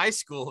nickname in high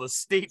school, the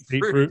state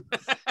fruit.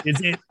 Is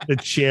it the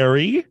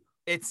cherry?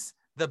 It's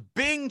the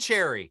Bing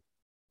cherry.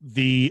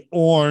 The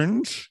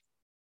orange,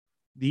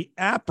 the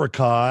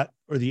apricot,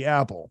 or the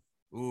apple?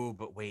 Ooh,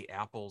 but wait,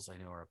 apples I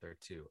know are up there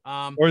too.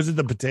 Or is it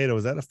the potato?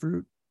 Is that a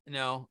fruit?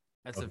 No,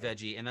 that's a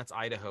veggie, and that's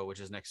Idaho,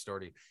 which is next door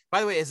to you. By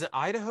the way, is it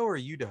Idaho or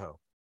Idaho?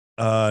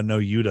 No,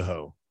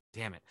 Idaho.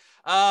 Damn it.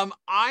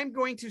 I'm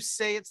going to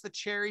say it's the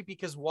cherry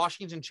because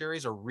Washington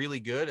cherries are really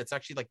good. It's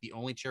actually like the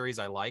only cherries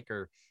I like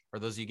are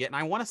those you get. And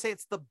I want to say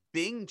it's the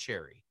Bing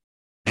cherry.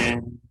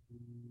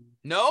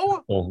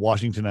 No? Oh,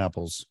 Washington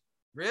apples.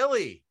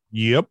 Really?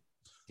 Yep.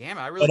 Damn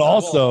it. I really. But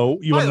also,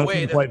 by the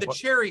way, the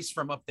cherries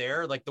from up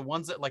there, like the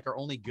ones that like are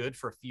only good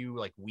for a few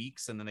like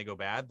weeks and then they go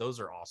bad. Those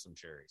are awesome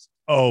cherries.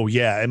 Oh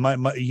yeah. And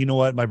my you know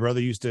what? My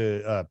brother used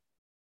to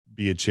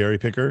be a cherry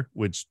picker,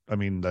 which I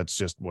mean, that's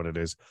just what it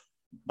is.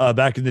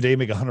 Back in the day,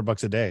 make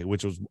 $100 a day,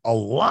 which was a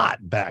lot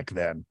back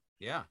then.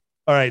 Yeah.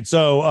 All right.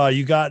 So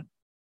you got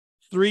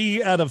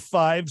 3 out of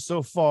 5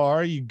 so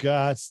far. You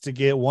got to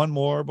get one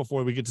more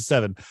before we get to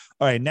 7.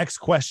 All right. Next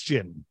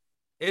question.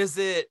 Is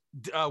it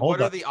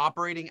what are the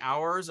operating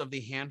hours of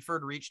the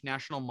Hanford Reach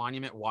National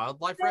Monument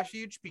Wildlife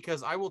Refuge?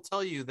 Because I will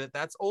tell you that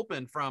that's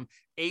open from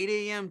 8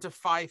 a.m. to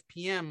 5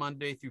 p.m.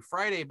 Monday through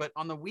Friday. But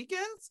on the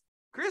weekends,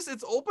 Chris,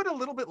 it's open a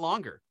little bit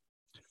longer.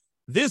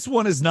 This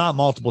one is not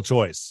multiple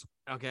choice.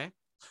 Okay.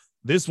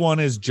 This one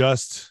is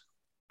just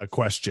a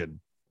question.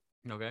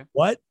 Okay.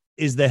 What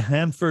is the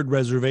Hanford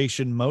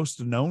Reservation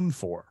most known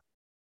for?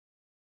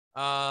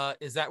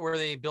 Is that where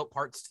they built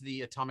parts to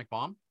the atomic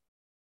bomb?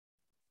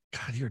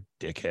 God, you're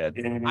a dickhead.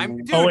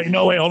 Dude, oh, wait,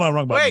 no, wait, hold on,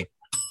 wrong button. Wait.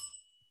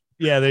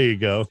 Yeah, there you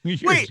go.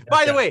 Wait,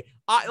 by the way,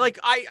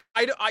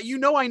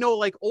 I know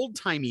like old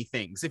timey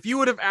things. If you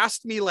would have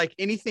asked me like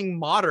anything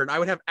modern, I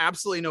would have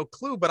absolutely no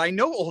clue, but I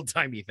know old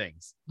timey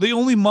things. The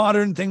only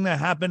modern thing that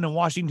happened in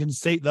Washington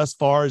State thus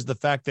far is the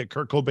fact that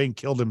Kurt Cobain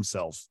killed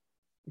himself.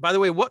 By the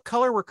way, what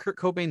color were Kurt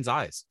Cobain's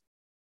eyes?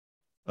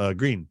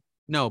 Green.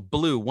 No,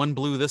 blue. One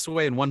blue this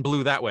way and one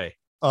blue that way.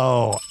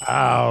 Oh,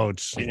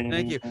 ouch.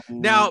 Thank you.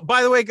 Now,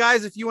 by the way,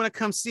 guys, if you want to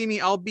come see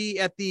me, I'll be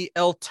at the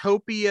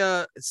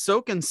Eltopia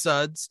Soak and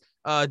Suds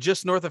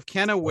just north of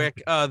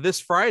Kennewick this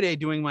Friday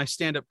doing my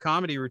stand-up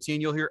comedy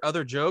routine. You'll hear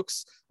other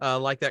jokes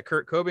like that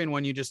Kurt Cobain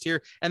one you just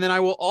hear. And then I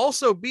will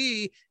also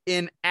be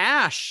in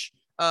Ash.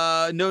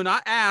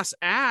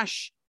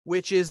 Ash,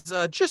 which is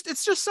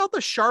just south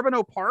of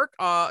Charbonneau Park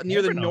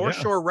near the North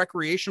Shore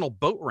Recreational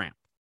Boat Ramp.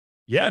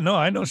 Yeah, no,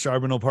 I know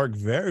Charbonneau Park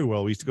very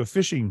well. We used to go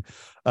fishing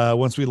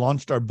once we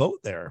launched our boat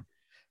there.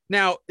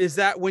 Now, is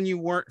that when you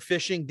weren't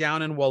fishing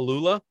down in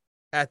Wallula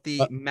at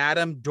the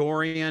Madame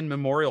Dorian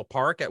Memorial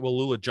Park at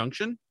Wallula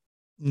Junction?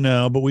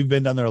 No, but we've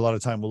been down there a lot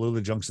of time.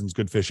 Wallula Junction's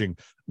good fishing.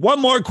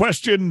 One more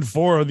question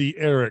for the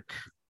Eric.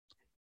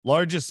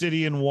 Largest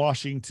city in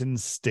Washington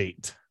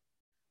State.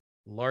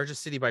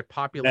 Largest city by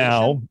population?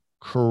 Now,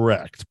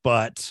 correct,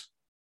 but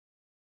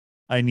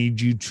I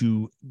need you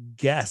to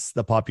guess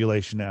the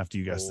population after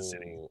you guess the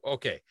city.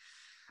 Okay.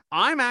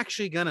 I'm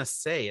actually going to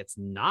say it's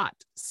not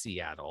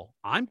Seattle.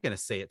 I'm going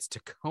to say it's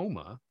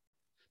Tacoma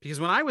because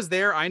when I was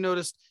there, I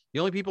noticed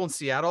the only people in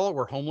Seattle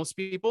were homeless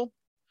people.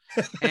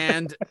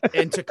 and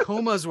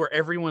Tacoma's where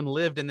everyone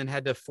lived and then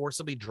had to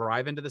forcibly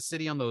drive into the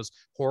city on those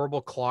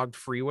horrible clogged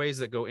freeways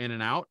that go in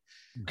and out.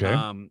 Okay.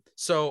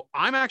 So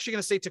I'm actually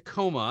going to say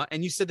Tacoma.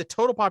 And you said the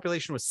total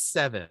population was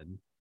 7.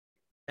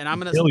 And I'm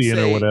going to billion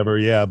say or whatever.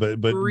 Yeah. But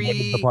what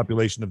is the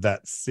population of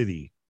that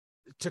city?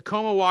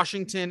 Tacoma,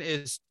 Washington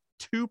is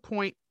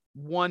 2.1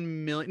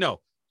 million.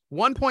 No,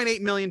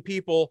 1.8 million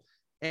people.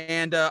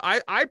 And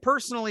I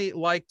personally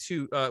like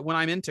to, when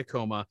I'm in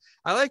Tacoma,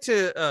 I like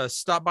to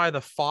stop by the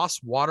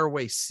Foss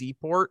Waterway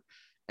Seaport.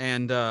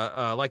 And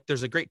like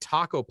there's a great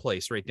taco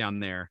place right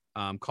down there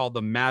called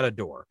the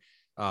Matador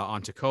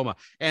on Tacoma.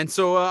 And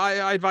so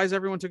I advise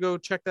everyone to go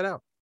check that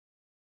out.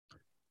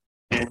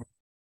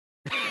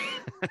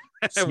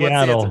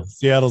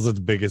 Seattle's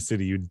the biggest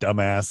city, you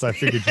dumbass. I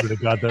figured you would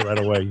have got that right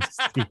away. You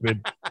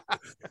stupid.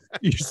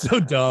 You're so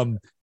dumb.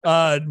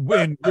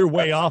 When you're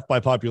way off by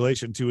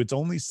population too. It's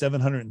only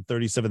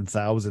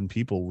 737,000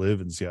 people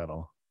live in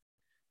Seattle.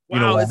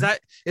 Wow,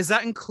 is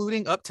that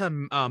including up to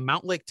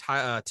Mount Lake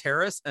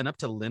Terrace and up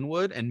to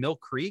Linwood and Mill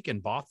Creek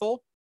and Bothell?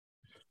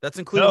 That's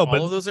including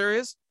all of those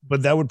areas?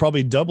 But that would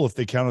probably double if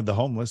they counted the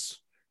homeless.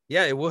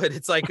 Yeah, it would.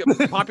 It's like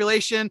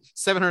population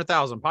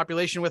 700,000,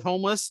 population with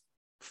homeless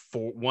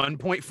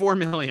 1.4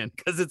 million,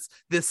 because it's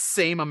this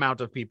same amount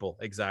of people.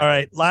 Exactly. All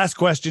right, last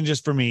question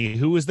just for me.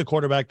 Who was the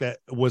quarterback that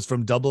was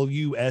from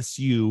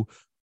WSU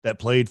that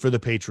played for the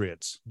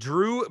Patriots?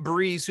 Drew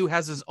Brees, who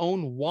has his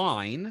own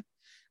wine,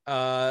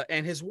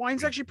 and his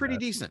wine's actually pretty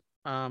decent.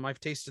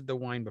 I've tasted the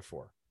wine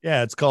before.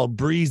 Yeah, it's called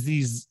Breeze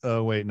These.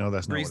 Wait, no,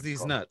 that's not Breeze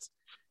These Nuts.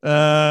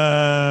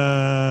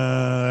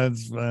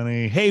 That's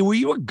funny. Hey, were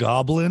you a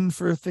goblin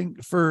for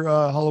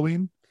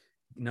Halloween?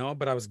 No,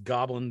 but I was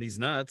gobbling these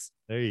nuts.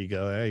 There you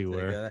go. There you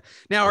were.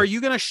 Now, are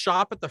you going to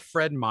shop at the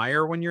Fred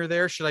Meyer when you're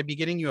there? Should I be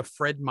getting you a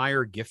Fred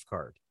Meyer gift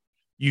card?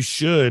 You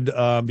should,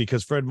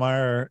 because Fred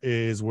Meyer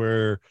is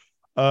where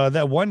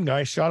that one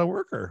guy shot a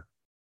worker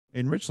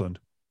in Richland.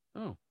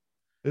 Oh,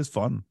 it's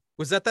fun.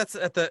 Was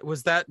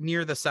that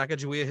near the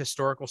Sacagawea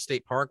Historical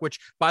State Park, which,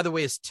 by the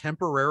way, is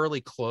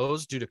temporarily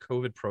closed due to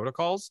COVID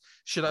protocols?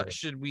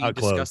 Should we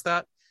discuss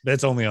that?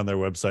 That's only on their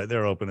website.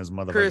 They're open as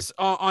motherfuckers. Chris,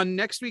 on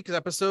next week's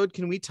episode,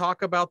 can we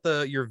talk about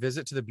your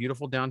visit to the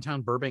beautiful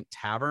downtown Burbank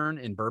Tavern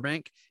in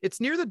Burbank? It's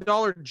near the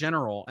Dollar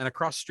General and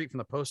across the street from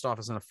the post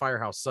office and a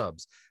Firehouse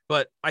Subs.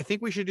 But I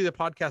think we should do the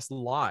podcast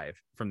live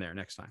from there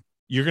next time.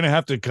 You're going to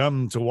have to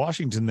come to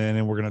Washington then,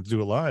 and we're going to have to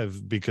do it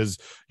live, because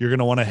you're going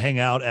to want to hang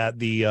out at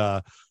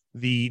the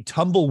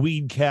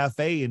Tumbleweed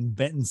Cafe in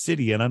Benton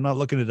City, and I'm not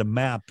looking at a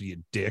map,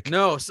 you dick.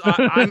 No, so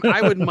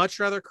I would much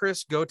rather,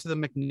 Chris, go to the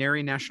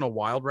McNary National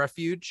Wild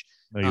Refuge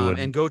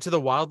and go to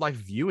the wildlife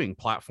viewing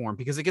platform,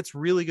 because it gets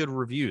really good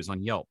reviews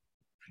on Yelp.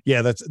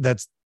 Yeah,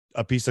 that's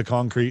a piece of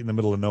concrete in the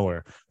middle of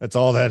nowhere. That's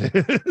all that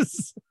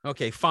is.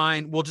 Okay,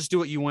 fine. We'll just do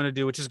what you want to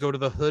do, which is go to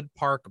the Hood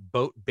Park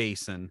Boat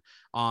Basin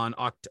on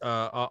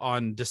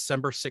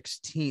December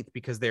 16th,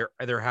 because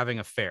they're having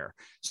a fair.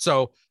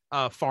 So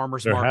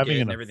farmers market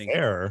and everything.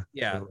 Fair.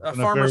 Yeah, a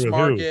farmers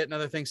market and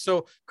other things.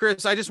 So,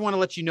 Chris, I just want to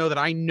let you know that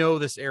I know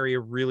this area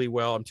really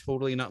well. I'm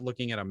totally not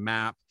looking at a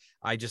map.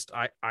 I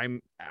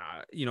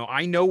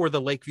know where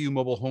the Lakeview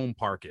Mobile Home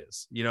Park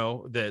is,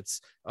 that's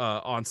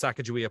on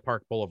Sacagawea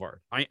Park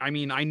Boulevard. I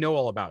mean, I know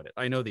all about it.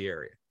 I know the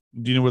area.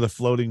 Do you know where the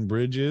floating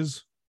bridge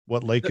is?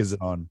 What lake is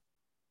it on?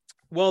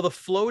 Well,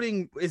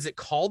 is it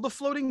called the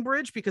floating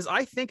bridge? Because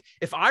I think,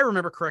 if I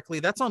remember correctly,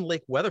 that's on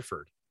Lake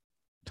Weatherford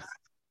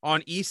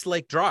on East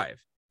Lake Drive.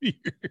 You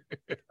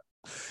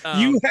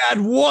had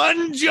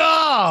one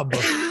job.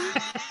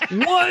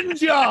 One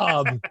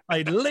job.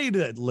 I laid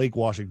it at Lake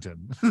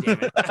Washington. Damn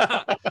it.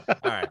 All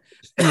right.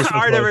 All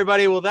right,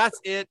 everybody. Well, that's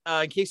it.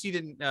 In case you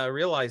didn't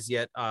realize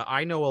yet,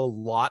 I know a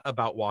lot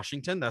about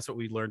Washington. That's what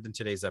we learned in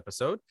today's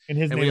episode. And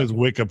his name is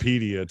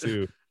Wikipedia,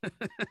 too.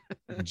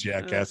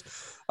 Jackass.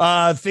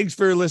 Thanks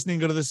for listening.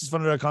 Go to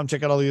thisisfunny.com.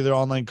 Check out all the other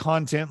online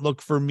content.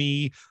 Look for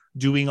me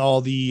doing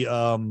all the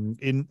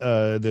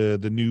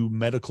the new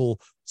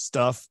medical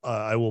stuff.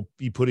 I will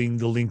be putting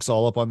the links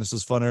all up on This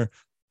Is Funner,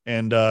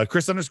 and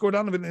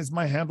Chris_Donovan is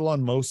my handle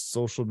on most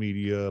social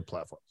media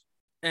platforms.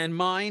 And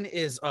mine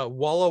is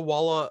Walla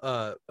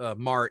Walla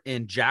Mart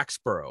in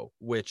Jacksboro,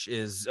 which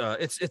is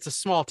it's a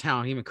small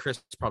town. Even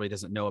Chris probably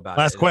doesn't know about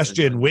it. Last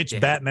question: which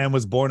Batman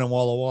was born in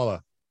Walla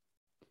Walla?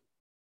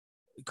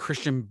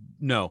 Christian,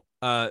 no.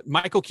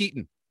 Michael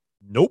Keaton.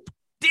 Nope.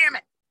 Damn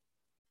it.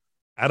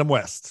 Adam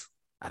West.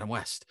 Adam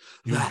West.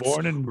 He was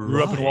born and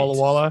grew up in Walla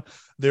Walla.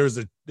 There's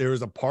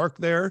a park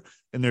there,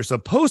 and they're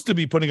supposed to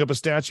be putting up a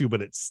statue,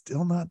 but it's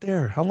still not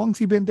there. How long's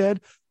he been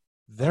dead?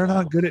 They're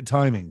not good at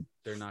timing.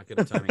 They're not good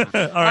at timing.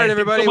 All right,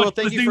 everybody. Well,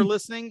 thank you for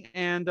listening,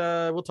 and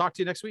we'll talk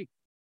to you next week.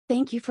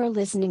 Thank you for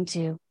listening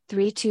to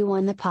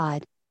 321 The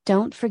Pod.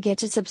 Don't forget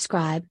to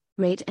subscribe,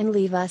 rate, and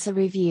leave us a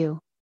review.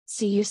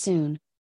 See you soon.